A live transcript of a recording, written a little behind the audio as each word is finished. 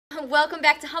everyone, welcome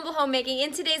back to Humble Homemaking.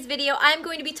 In today's video, I'm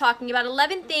going to be talking about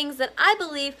 11 things that I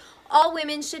believe all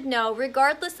women should know,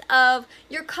 regardless of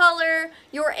your color,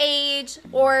 your age,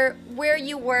 or where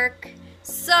you work.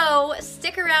 So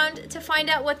stick around to find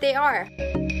out what they are.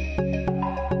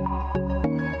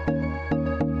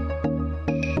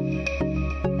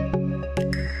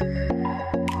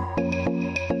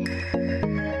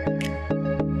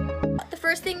 The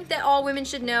first thing that all women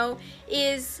should know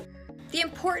is the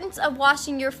importance of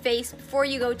washing your face before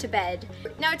you go to bed.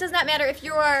 Now, it does not matter if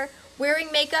you are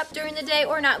wearing makeup during the day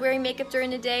or not wearing makeup during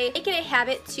the day. Make it a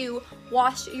habit to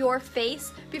wash your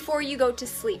face before you go to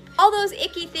sleep. All those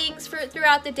icky things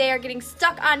throughout the day are getting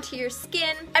stuck onto your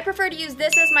skin. I prefer to use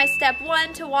this as my step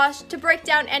one to break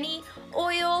down any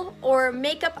oil or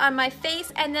makeup on my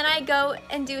face, and then I go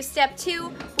and do step two,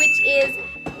 which is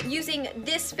using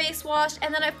this face wash,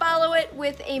 and then I follow it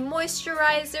with a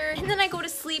moisturizer, and then I go to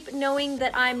sleep knowing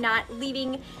that I'm not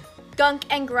leaving gunk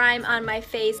and grime on my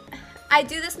face. I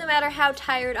do this no matter how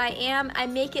tired I am. I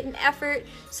make it an effort,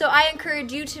 so I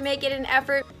encourage you to make it an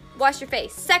effort. Wash your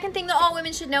face. Second thing that all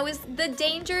women should know is the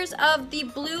dangers of the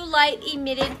blue light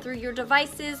emitted through your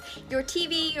devices, your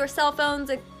TV, your cell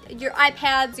phones, your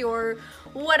iPads, your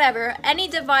whatever, any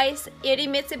device. It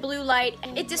emits a blue light.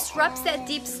 It disrupts that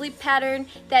deep sleep pattern,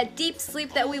 that deep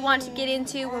sleep that we want to get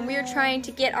into when we are trying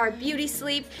to get our beauty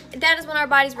sleep. That is when our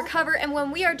bodies recover, and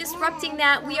when we are disrupting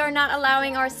that, we are not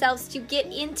allowing ourselves to get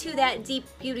into that deep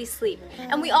beauty sleep.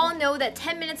 And we all know that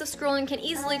 10 minutes of scrolling can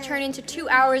easily turn into 2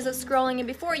 hours of scrolling, and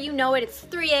before you know it, it's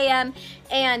 3 a.m.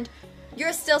 and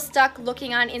you're still stuck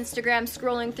looking on Instagram,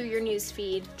 scrolling through your news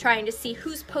feed, trying to see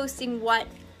who's posting what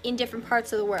in different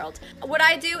parts of the world. What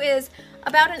I do is,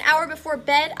 about an hour before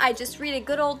bed, I just read a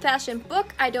good old-fashioned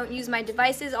book. I don't use my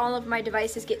devices. All of my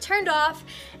devices get turned off,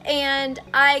 and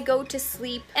I go to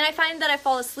sleep. And I find that I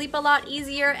fall asleep a lot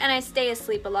easier, and I stay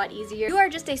asleep a lot easier. If you are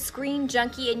just a screen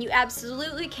junkie and you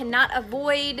absolutely cannot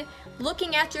avoid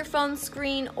looking at your phone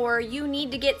screen, or you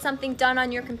need to get something done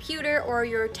on your computer or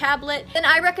your tablet, then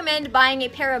I recommend buying a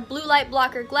pair of blue light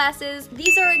blocker glasses.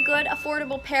 These are a good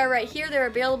affordable pair right here. They're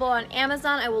available on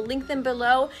Amazon. I will link them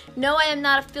below. No, I am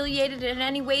not affiliated in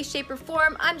any way, shape, or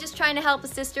form. I'm just trying to help a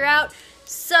sister out.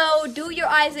 So do your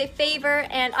eyes a favor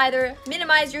and either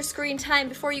minimize your screen time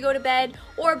before you go to bed,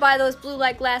 or buy those blue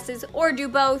light glasses, or do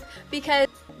both, because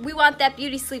we want that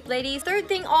beauty sleep, ladies. Third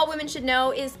thing all women should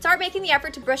know is start making the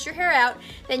effort to brush your hair out.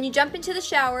 Then you jump into the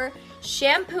shower,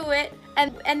 shampoo it,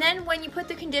 and then when you put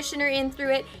the conditioner in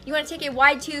through it, you want to take a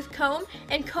wide tooth comb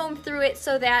and comb through it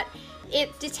so that it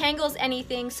detangles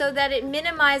anything, so that it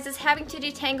minimizes having to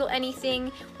detangle anything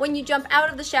when you jump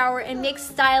out of the shower, and makes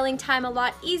styling time a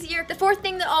lot easier. The fourth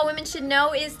thing that all women should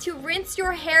know is to rinse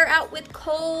your hair out with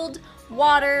cold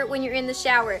water when you're in the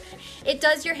shower. It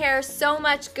does your hair so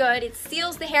much good. It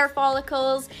seals the hair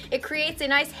follicles, it creates a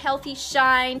nice healthy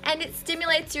shine, and it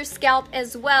stimulates your scalp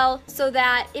as well, so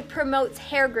that it promotes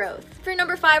hair growth. For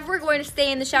number 5, we're going to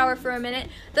stay in the shower for a minute.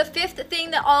 The fifth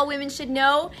thing that all women should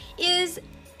know is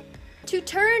to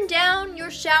turn down your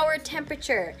shower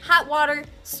temperature. Hot water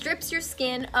strips your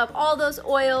skin of all those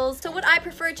oils. So what I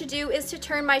prefer to do is to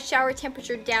turn my shower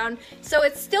temperature down so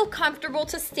it's still comfortable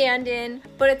to stand in,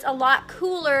 but it's a lot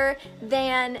cooler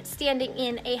than standing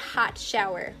in a hot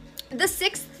shower. The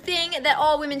sixth thing that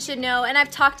all women should know, and I've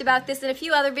talked about this in a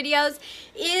few other videos,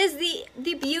 is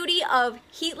the beauty of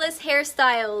heatless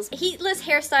hairstyles. Heatless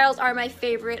hairstyles are my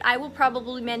favorite. I will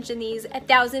probably mention these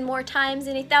 1,000 more times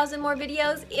in 1,000 more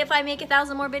videos if I make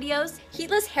 1,000 more videos.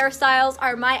 Heatless hairstyles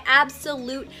are my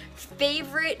absolute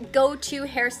favorite go-to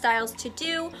hairstyles to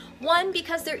do. 1,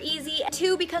 because they're easy.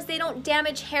 2, because they don't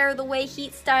damage hair the way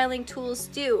heat styling tools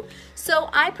do. So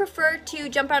I prefer to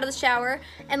jump out of the shower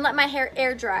and let my hair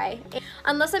air dry.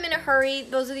 Unless I'm in a hurry,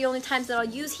 those are the only times that I'll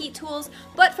use heat tools,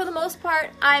 but for the most part,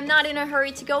 I'm not in a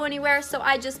hurry to go anywhere, so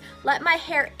I just let my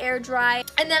hair air dry,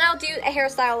 and then I'll do a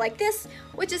hairstyle like this,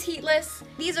 which is heatless.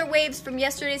 These are waves from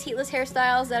yesterday's heatless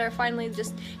hairstyles that are finally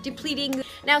just depleting.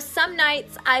 Now, some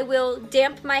nights I will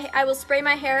spray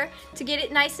my hair to get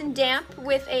it nice and damp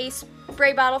with a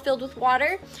spray bottle filled with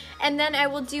water, and then I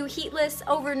will do heatless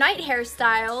overnight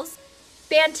hairstyles,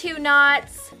 bantu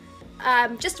knots,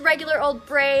 just regular old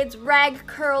braids, rag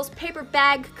curls, paper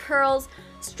bag curls.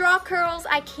 Straw curls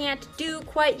I can't do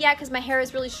quite yet because my hair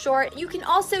is really short. You can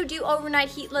also do overnight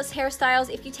heatless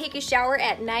hairstyles if you take a shower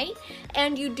at night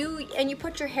and you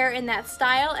put your hair in that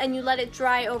style and you let it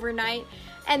dry overnight.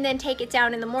 and then take it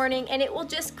down in the morning, and it will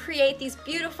just create these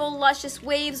beautiful luscious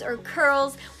waves or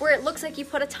curls where it looks like you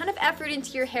put a ton of effort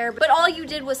into your hair, but all you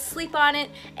did was sleep on it.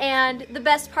 And the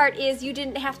best part is you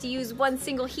didn't have to use one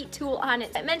single heat tool on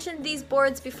it. I mentioned these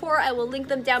boards before, I will link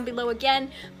them down below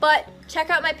again, but check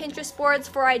out my Pinterest boards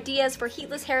for ideas for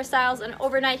heatless hairstyles and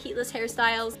overnight heatless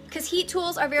hairstyles, because heat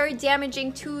tools are very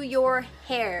damaging to your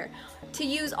hair to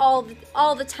use all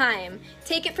the time.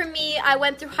 Take it from me, I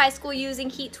went through high school using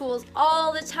heat tools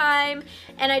all the time,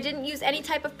 and I didn't use any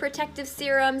type of protective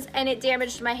serums, and it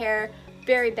damaged my hair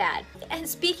very bad. And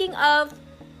speaking of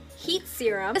heat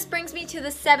serum, this brings me to the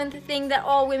 7th thing that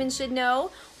all women should know,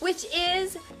 which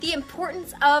is the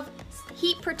importance of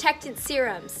heat protectant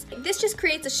serums. This just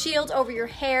creates a shield over your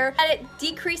hair, and it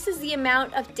decreases the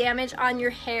amount of damage on your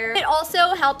hair. It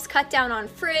also helps cut down on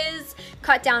frizz,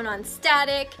 cut down on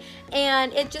static,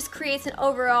 and it just creates an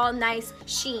overall nice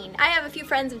sheen. I have a few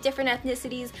friends of different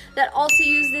ethnicities that also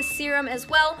use this serum as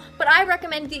well, but I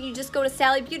recommend that you just go to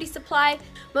Sally Beauty Supply.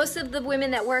 Most of the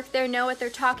women that work there know what they're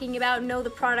talking about, know the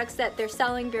products that they're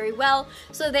selling very well,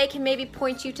 so they can maybe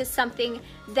point you to something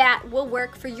that will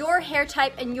work for your hair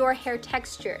type and your hair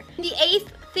texture. The 8th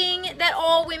thing that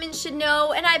all women should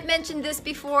know, and I've mentioned this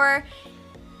before,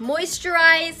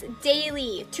 moisturize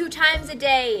daily, 2 times a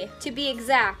day to be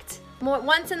exact.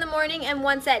 Once in the morning and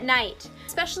once at night,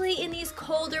 especially in these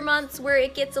colder months where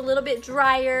it gets a little bit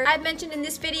drier. I've mentioned in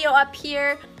this video up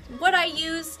here what I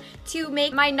use to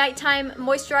make my nighttime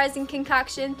moisturizing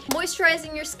concoction.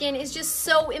 Moisturizing your skin is just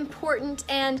so important,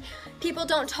 and people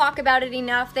don't talk about it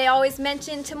enough. They always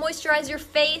mention to moisturize your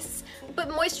face, but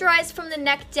moisturize from the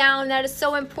neck down. That is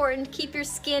so important. Keep your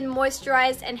skin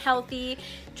moisturized and healthy.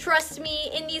 Trust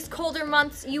me, in these colder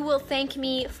months, you will thank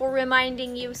me for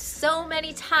reminding you so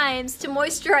many times to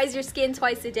moisturize your skin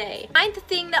twice a day. 9th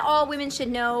thing that all women should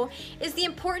know is the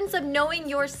importance of knowing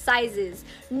your sizes.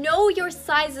 Know your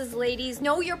sizes, ladies.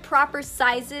 Know your proper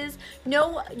sizes.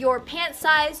 Know your pant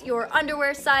size, your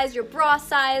underwear size, your bra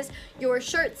size, your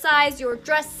shirt size, your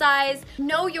dress size.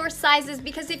 Know your sizes,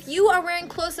 because if you are wearing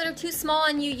clothes that are too small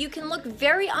on you, you can look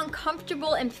very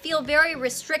uncomfortable and feel very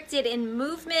restricted in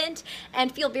movement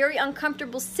and feel very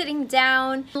uncomfortable sitting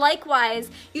down. Likewise,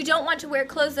 you don't want to wear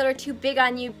clothes that are too big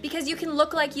on you, because you can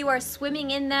look like you are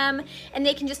swimming in them and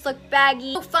they can just look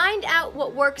baggy. So find out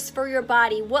what works for your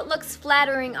body, what looks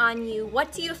flattering on you,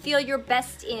 what do you feel your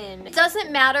best in. It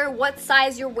doesn't matter what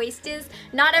size your waist is,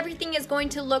 not everything is going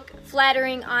to look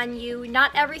flattering on you,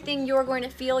 not everything you're going to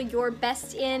feel your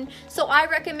best in. So I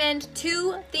recommend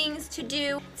 2 things to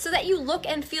do so that you look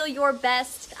and feel your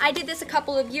best. I did this a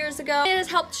couple of years ago. It has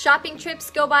helped shopping trips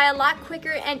go by a lot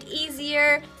quicker and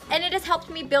easier, and it has helped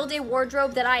me build a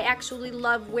wardrobe that I actually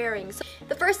love wearing. So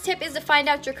the first tip is to find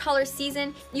out your color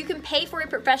season. You can pay for a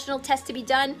professional test to be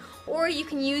done, or you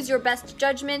can use your best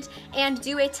judgment and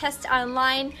do a test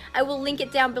online. I will link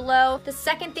it down below. The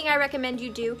second thing I recommend you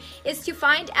do is to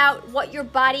find out what your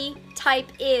body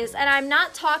type is, and I'm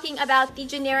not talking about the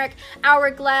generic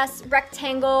hourglass,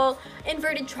 rectangle,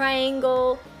 inverted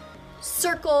triangle,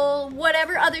 circle,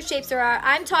 whatever other shapes there are.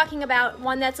 I'm talking about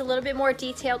one that's a little bit more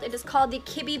detailed. It is called the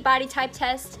Kibbe Body Type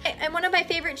Test. And one of my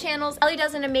favorite channels, Ellie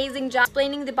does an amazing job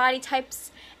explaining the body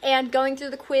types and going through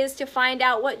the quiz to find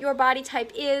out what your body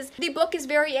type is. The book is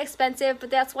very expensive, but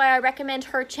that's why I recommend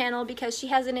her channel, because she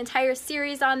has an entire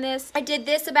series on this. I did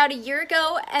this about a year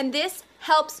ago, and this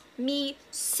helps me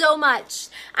so much.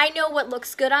 I know what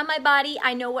looks good on my body,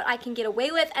 I know what I can get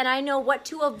away with, and I know what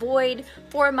to avoid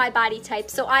for my body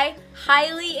type. So I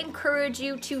highly encourage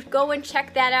you to go and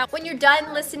check that out. When you're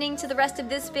done listening to the rest of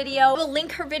this video, we'll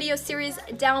link her video series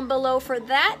down below for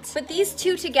that. But these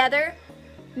 2 together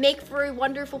make for a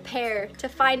wonderful pair to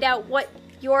find out what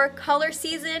your color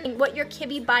season and what your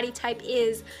Kibbe body type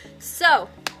is. So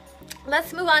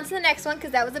let's move on to the next one,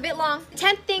 because that was a bit long. The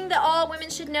 10th thing that all women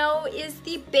should know is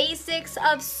the basics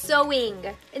of sewing.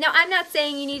 And now, I'm not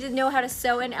saying you need to know how to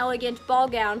sew an elegant ball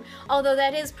gown, although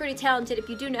that is pretty talented if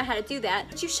you do know how to do that.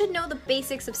 But you should know the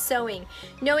basics of sewing.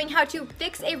 Knowing how to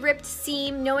fix a ripped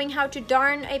seam, knowing how to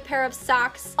darn a pair of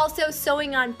socks, also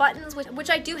sewing on buttons,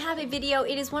 which I do have a video.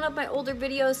 It is one of my older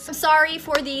videos. I'm sorry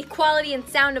for the quality and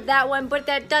sound of that one, but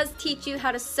that does teach you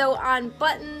how to sew on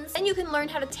buttons. And you can learn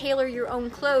how to tailor your own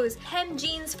clothes. Hem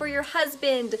jeans for your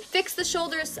husband. Fix the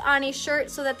shoulders on a shirt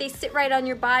so that they sit right on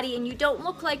your body and you don't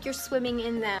look like you're swimming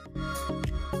in them.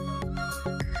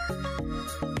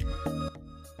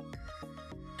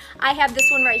 I have this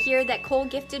one right here that Cole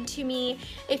gifted to me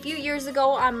a few years ago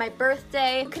on my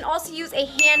birthday. You can also use a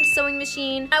hand sewing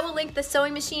machine. I will link the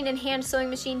sewing machine and hand sewing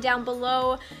machine down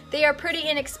below. They are pretty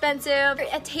inexpensive.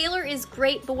 A tailor is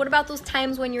great, but what about those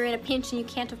times when you're in a pinch and you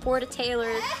can't afford a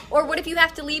tailor? Or what if you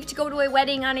have to leave to go to a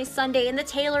wedding on a Sunday and the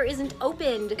tailor isn't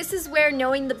opened? This is where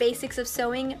knowing the basics of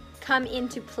sewing come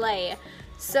into play.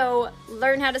 So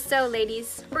learn how to sew,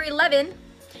 ladies. Number 11.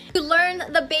 To learn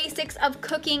the basics of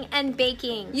cooking and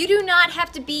baking. You do not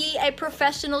have to be a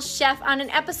professional chef on an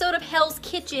episode of Hell's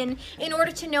Kitchen in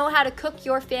order to know how to cook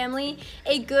your family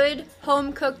a good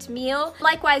home-cooked meal.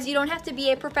 Likewise, you don't have to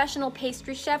be a professional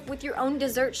pastry chef with your own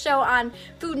dessert show on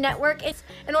Food Network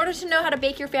in order to know how to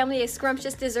bake your family a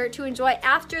scrumptious dessert to enjoy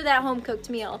after that home-cooked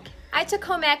meal. I took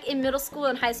home ec in middle school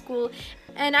and high school,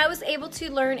 and I was able to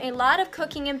learn a lot of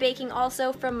cooking and baking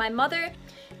also from my mother.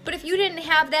 But if you didn't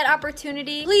have that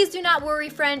opportunity, please do not worry,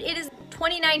 friend. It is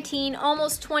 2019,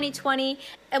 almost 2020,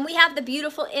 and we have the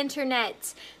beautiful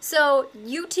internet. So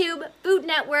YouTube, Food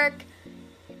Network,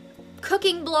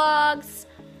 cooking blogs,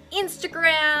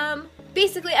 Instagram,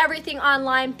 basically everything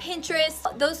online,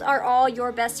 Pinterest, those are all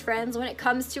your best friends when it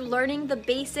comes to learning the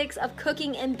basics of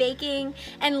cooking and baking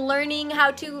and learning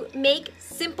how to make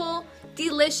simple,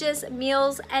 delicious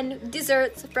meals and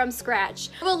desserts from scratch.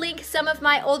 I will link some of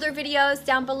my older videos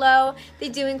down below. They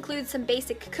do include some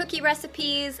basic cookie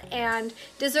recipes and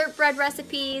dessert bread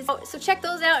recipes. So check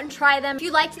those out and try them. If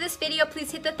you liked this video,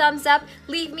 please hit the thumbs up,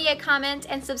 leave me a comment,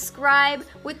 and subscribe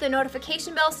with the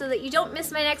notification bell so that you don't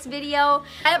miss my next video.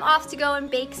 I am off to go and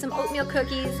bake some oatmeal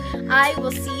cookies. I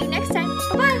will see you next time.